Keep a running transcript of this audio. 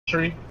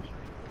Tree.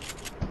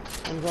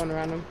 I'm going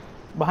around him.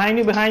 Behind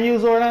you,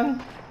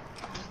 Zordan.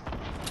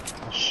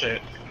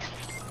 Shit.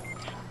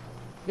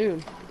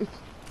 Dude. He's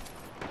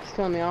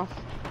killing me off.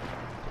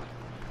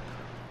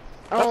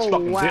 That's Oh,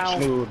 fucking wow. bitch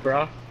move,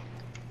 bro.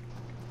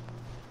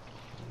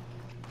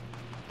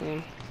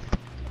 Mm.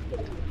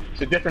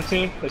 It's a different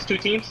team. There's two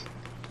teams.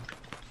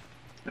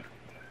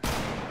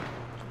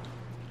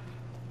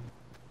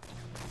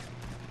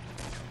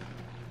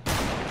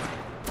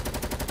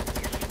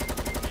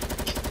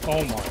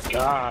 Oh my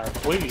god,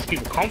 where do these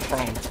people come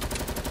from?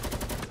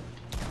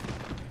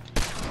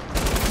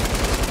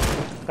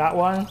 Got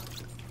one.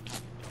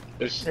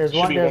 There's There's should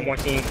one be there. one more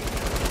team.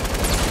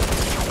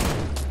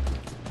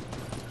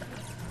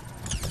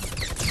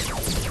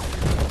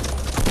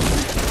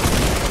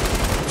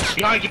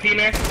 Behind you,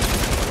 P-Man.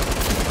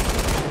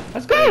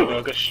 Let's There you go.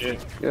 go, good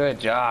shit. Good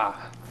job.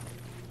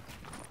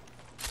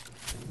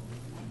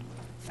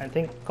 I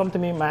think, come to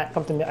me, Matt.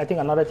 Come to me. I think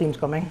another team's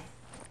coming.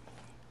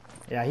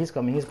 Yeah, he's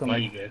coming. He's Oh,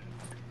 coming. you good.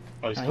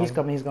 Oh, He's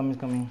coming. He's coming. He's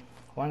coming.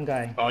 One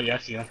guy. Oh, yeah, I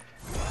see him.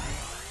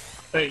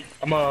 Hey,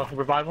 I'm gonna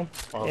revive him.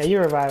 Oh. Yeah, you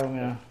revive him.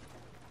 Yeah.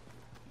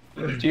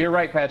 To your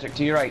right, Patrick.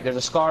 To your right. There's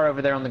a scar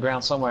over there on the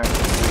ground somewhere.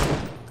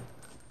 I'm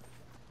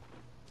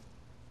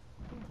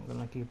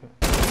gonna keep it.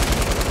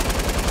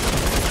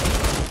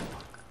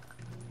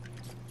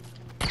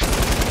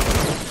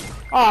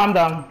 Oh, I'm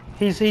down.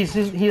 He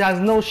has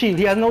no shield.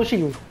 He has no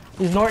shield.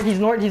 He's north. He's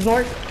north. He's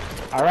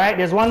north. All right.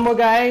 There's one more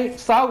guy.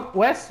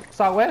 Southwest.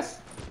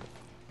 Southwest.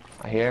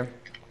 I hear him.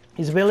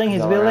 He's building. He's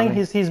He's all building. around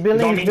me. He's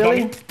building. He's He's on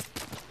me, building.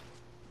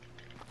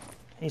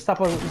 He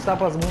stop us. He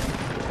stop us.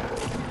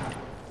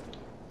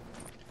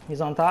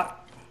 He's on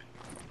top.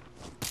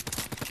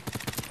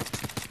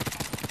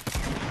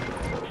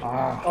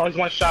 Ah. Oh, he's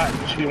one shot.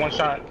 It should be one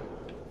shot.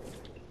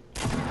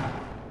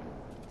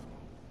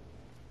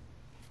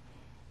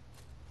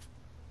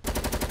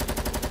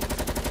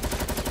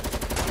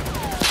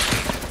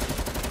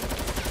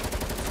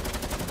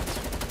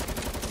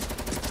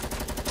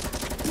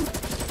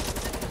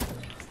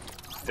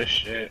 This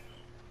shit.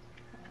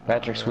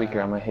 Patrick's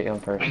weaker. I'm gonna hit him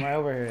first. I'm right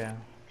over here. Yeah.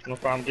 No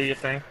problem, do your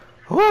thing.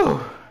 Whew.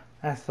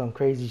 That's some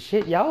crazy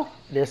shit, yo.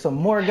 There's some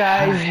more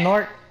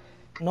guys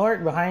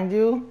north behind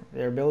you.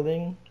 They're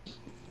building.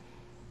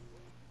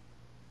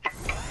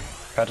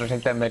 Patrick,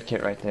 take that med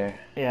kit right there.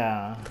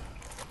 Yeah.